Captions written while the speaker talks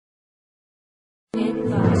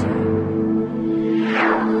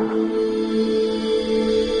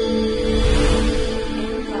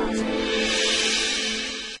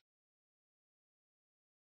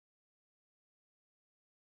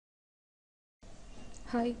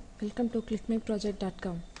Hi, welcome to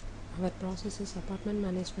clickmyproject.com. Our process is apartment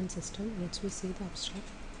management system. Let's we see the abstract.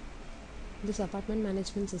 This apartment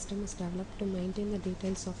management system is developed to maintain the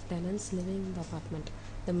details of tenants living in the apartment.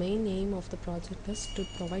 The main aim of the project is to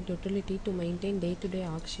provide utility to maintain day-to-day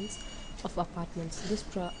auctions of apartments. This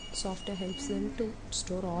software helps them to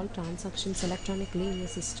store all transactions electronically in the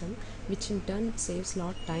system, which in turn saves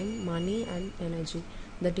lot time, money and energy.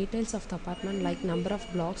 The details of the apartment like number of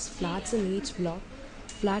blocks, flats in each block,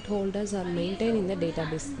 flat holders are maintained in the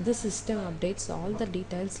database. This system updates all the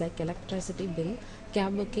details like electricity bill,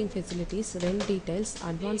 cab booking facilities, rent details,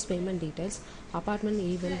 advance payment details, apartment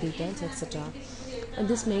event details, etc. And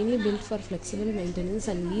this mainly built for flexible maintenance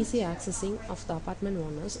and easy accessing of the apartment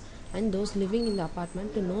owners and those living in the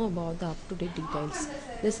apartment to know about the up-to-date details.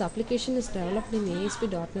 This application is developed in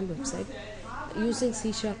ASP.NET website using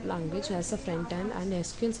C# language as a front end and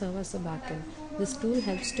SQL Server as a back end. This tool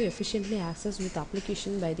helps to efficiently access with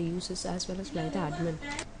application by the users as well as by the admin.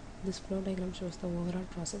 This flow diagram shows the overall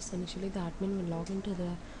process. Initially, the admin will log into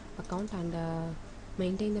the account and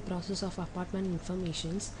maintain the process of apartment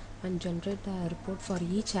informations and generate a report for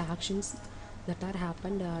each actions that are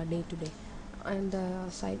happened day to day. And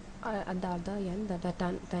at the other end, the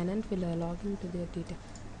tenant will log into the data,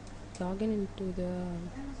 log in into the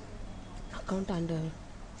account and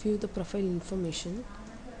view the profile information.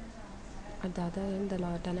 At the other end, the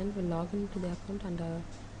tenant will log into the account and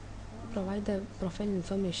provide the profile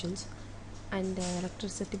informations and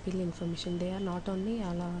electricity bill information. They are not only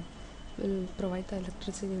will provide the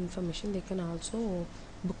electricity information, they can also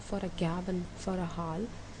book for a cab and for a hall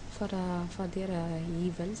for their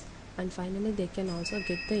events, and finally they can also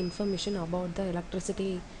get the information about the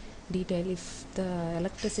electricity detail. If the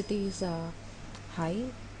electricity is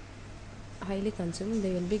highly consumed,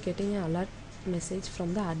 they will be getting an alert message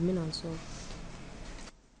from the admin also.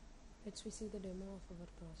 Let's we see the demo of our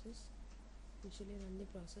process. Initially run the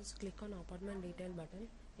process, click on apartment detail button.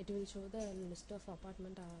 It will show the list of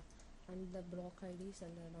apartment and the block IDs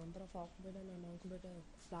and the number of occupied and unoccupied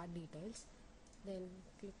flat details. Then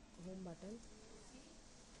click home button.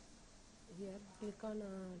 Here click on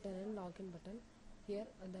tenant login button. Here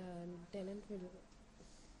the tenant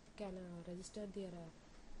can register their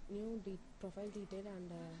new profile detail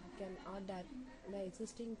and the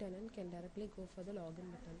existing tenant can directly go for the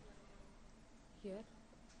login button. Here,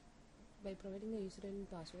 by providing the username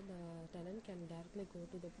and password, the tenant can directly go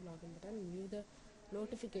to the login button and view the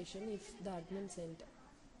notification if the admin sent.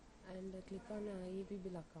 And click on EB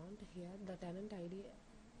bill account. Here, the tenant ID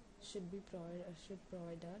should be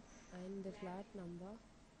provided, and the flat number.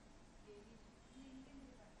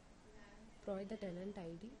 Provide the tenant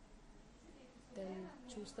ID. Then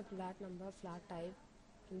choose the flat number, flat type,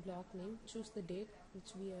 and block name. Choose the date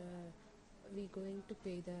which we going to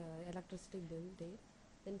pay the electricity bill date.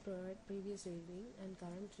 Then provide previous reading and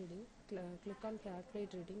current reading. Click on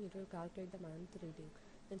calculate reading. It will calculate the month reading.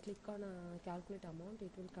 Then click on calculate amount.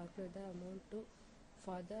 It will calculate the amount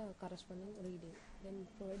for the corresponding reading. Then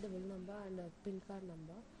provide the bill number and PIN card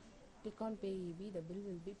number. Click on pay EB. The bill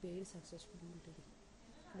will be paid successfully today.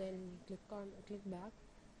 Then click back.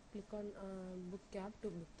 Click on book cab to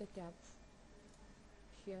book the cab.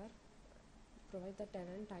 Here provide the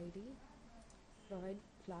tenant ID, provide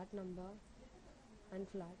flat number and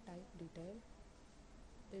flat type detail.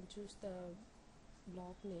 Then choose the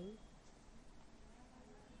block name,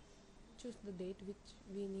 choose the date which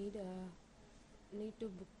we need to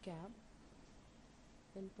book cab.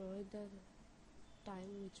 Then provide the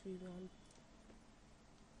time which we want.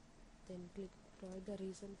 Then provide the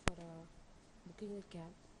reason for booking a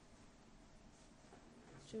cab.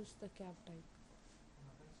 Choose the cab type.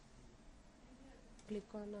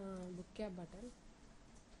 Click on book cab button.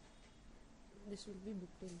 This will be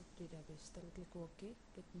booked in the database. Then click OK.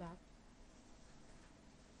 Click back.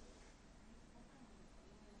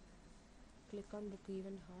 Click on book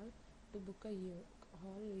event hall. To book a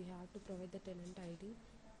hall, we have to provide the tenant ID.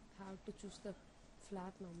 Have to choose the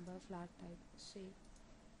flat number, flat type, shape,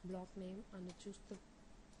 block name, and choose the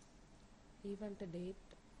event date.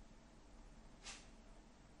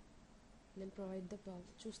 Then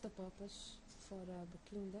choose the purpose for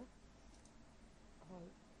booking the hall.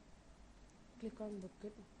 Click on book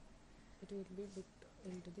it. It will be booked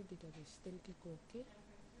into the database. Then click OK.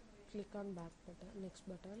 Click on back button, next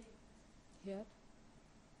button. Here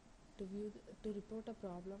to report a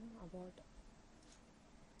problem about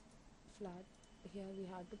flat. Here we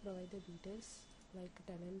have to provide the details like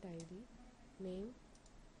tenant ID, name,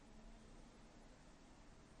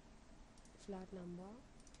 flat number,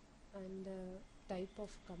 and the type of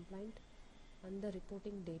complaint and the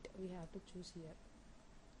reporting date we have to choose here.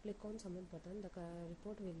 Click on submit button. The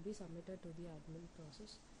report will be submitted to the admin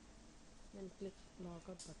process. Then click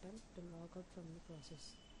logout button to log out from the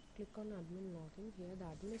process. Click on admin login. Here the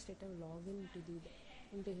administrator will log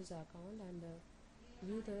into his account and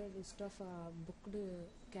view the list of booked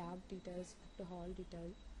cab details, booked hall detail,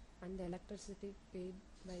 and the electricity paid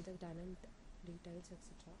by the tenant details,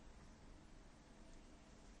 etc.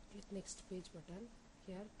 Click next page button.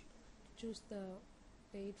 Here choose the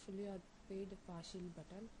paid fully or paid partial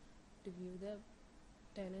button to view the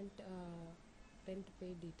tenant rent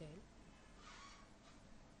paid detail.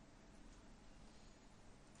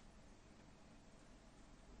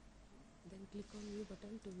 Then click on view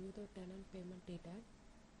button to view the tenant payment detail.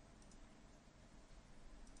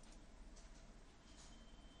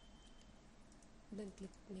 Then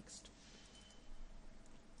click next.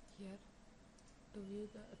 Here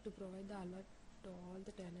to provide the alert to all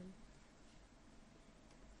the tenant,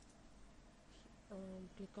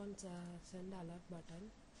 click on send alert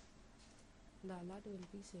button. The alert will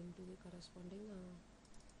be sent to the corresponding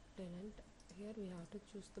tenant. Here we have to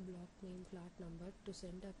choose the block name, flat number to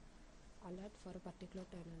send a alert for a particular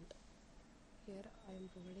tenant. Here I am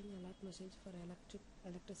providing alert message for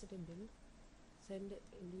electricity bill. Send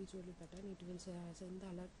individually button. It will send the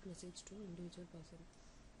alert message to individual person.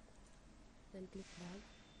 Then click back.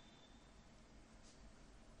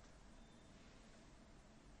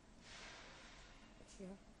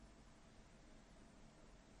 Here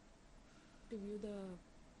to view the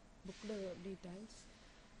booked details,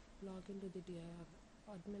 log into the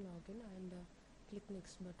admin login and click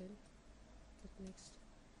next button. Click next.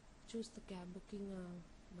 Choose the cab booking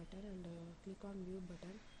button and click on view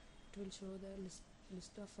button. It will show the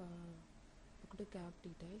list of booked cab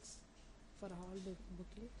details. For all the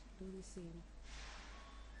bookings, do the same.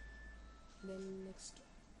 Then next,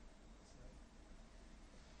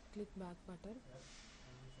 click back button.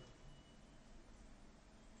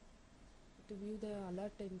 To view the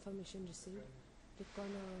alert information received, click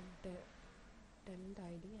on tenant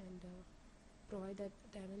ID and provide the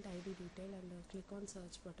tenant ID detail and click on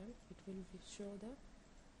search button. It will show the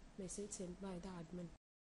message sent by the admin.